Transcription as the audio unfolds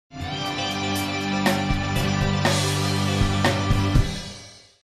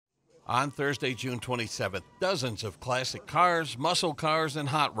On Thursday, June 27th, dozens of classic cars, muscle cars, and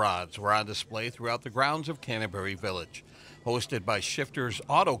hot rods were on display throughout the grounds of Canterbury Village. Hosted by Shifters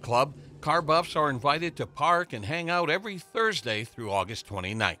Auto Club, car buffs are invited to park and hang out every Thursday through August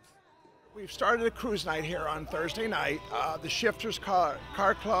 29th. We've started a cruise night here on Thursday night. The Shifters Car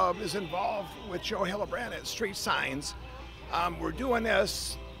Club is involved with Joe Hillebrand at Street Signs. We're doing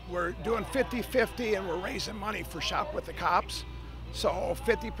 50-50, and we're raising money for Shop with the Cops. So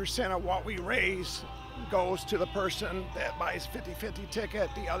 50% of what we raise goes to the person that buys 50-50 ticket.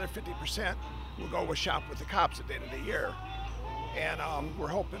 The other 50% will go with Shop with the Cops at the end of the year. And we're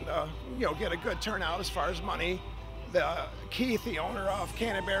hoping to, get a good turnout as far as money. Keith, the owner of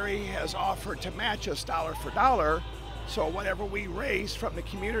Canterbury, has offered to match us dollar for dollar. So whatever we raise from the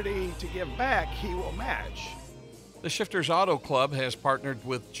community to give back, he will match. The Shifters Auto Club has partnered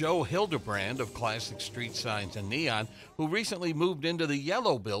with Joe Hillebrand of Classic Street Signs and Neon, who recently moved into the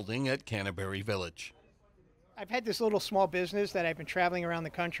yellow building at Canterbury Village. I've had this little small business that I've been traveling around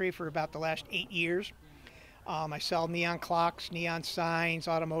the country for about the last 8 years. I sell neon clocks, neon signs,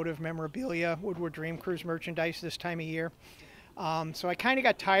 automotive memorabilia, Woodward Dream Cruise merchandise this time of year. So I kind of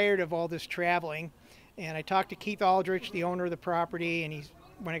got tired of all this traveling, and I talked to Keith Aldrich, the owner of the property, and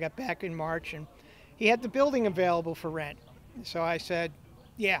when I got back in March, and he had the building available for rent. So I said,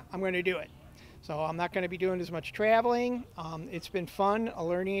 yeah, I'm going to do it. So I'm not going to be doing as much traveling. It's been fun,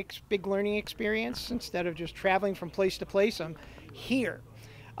 a big learning experience. Instead of just traveling from place to place, I'm here.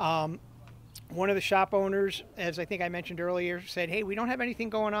 One of the shop owners, as I think I mentioned earlier, said, hey, we don't have anything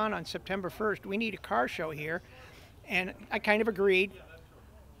going on September 1st. We need a car show here. And I kind of agreed.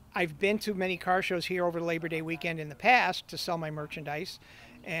 I've been to many car shows here over the Labor Day weekend in the past to sell my merchandise.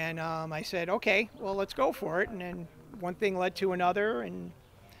 And I said, okay, well, let's go for it. And then one thing led to another. And,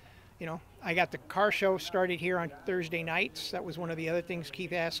 I got the car show started here on Thursday nights. That was one of the other things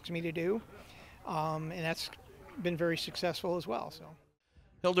Keith asks me to do. And that's been very successful as well. So.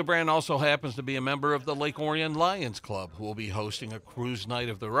 Hillebrand also happens to be a member of the Lake Orion Lions Club, who will be hosting a cruise night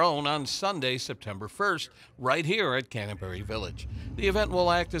of their own on Sunday, September 1st, right here at Canterbury Village. The event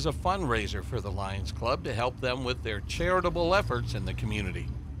will act as a fundraiser for the Lions Club to help them with their charitable efforts in the community.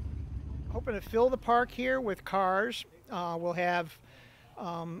 Hoping to fill the park here with cars. We'll have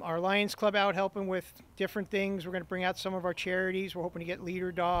our Lions Club out helping with different things. We're going to bring out some of our charities. We're hoping to get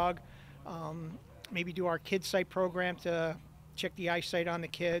Leader Dog, maybe do our Kids Site program to check the eyesight on the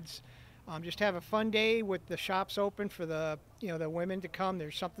kids. Just have a fun day with the shops open for the the women to come.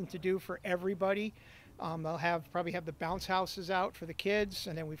 There's something to do for everybody. They'll probably have the bounce houses out for the kids,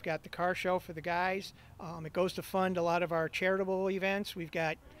 and then we've got the car show for the guys. It goes to fund a lot of our charitable events. We've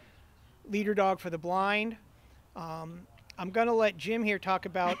got Leader Dog for the blind. I'm going to let Jim here talk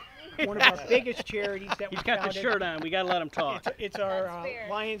about one of our biggest charities that we founded. He's got the shirt on. We got to let him talk. It's our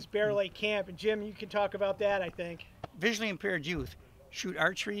Lions Bear Lake Camp. And Jim, you can talk about that, I think. Visually impaired youth shoot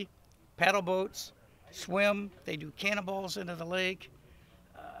archery, paddle boats, swim. They do cannonballs into the lake.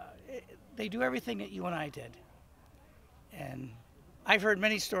 They do everything that you and I did. And I've heard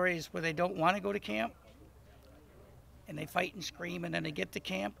many stories where they don't want to go to camp, and they fight and scream, and then they get to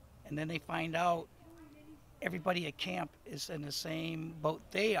camp, and then they find out everybody at camp is in the same boat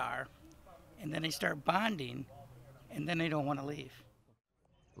they are, and then they start bonding, and then they don't want to leave.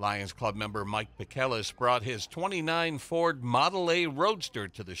 Lions Club member Mike Pikellis brought his '29 Ford Model A Roadster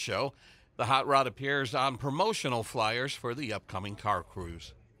to the show. The hot rod appears on promotional flyers for the upcoming car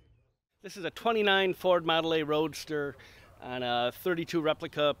cruise. This is a '29 Ford Model A Roadster on a 32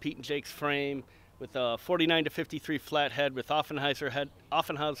 replica Pete and Jake's frame with a 49 to 53 flathead with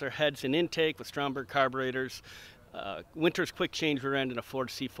Offenhauser heads and intake with Stromberg carburetors, Winter's quick change rear end, and a Ford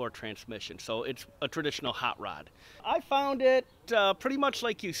C4 transmission. So it's a traditional hot rod. I found it pretty much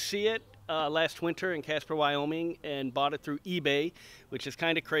like you see it last winter in Casper, Wyoming, and bought it through eBay, which is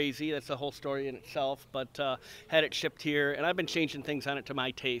kind of crazy. That's a whole story in itself, but had it shipped here, and I've been changing things on it to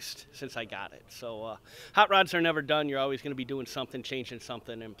my taste since I got it. So hot rods are never done. You're always going to be doing something, changing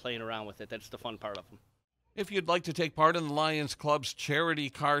something, and playing around with it. That's the fun part of them. If you'd like to take part in the Lions Club's charity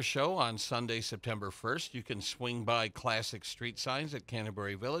car show on Sunday, September 1st, you can swing by Classic Street Signs at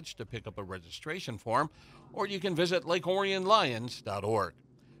Canterbury Village to pick up a registration form, or you can visit LakeOrionLions.org.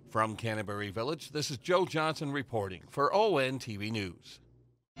 From Canterbury Village, this is Joe Johnson reporting for ONTV News.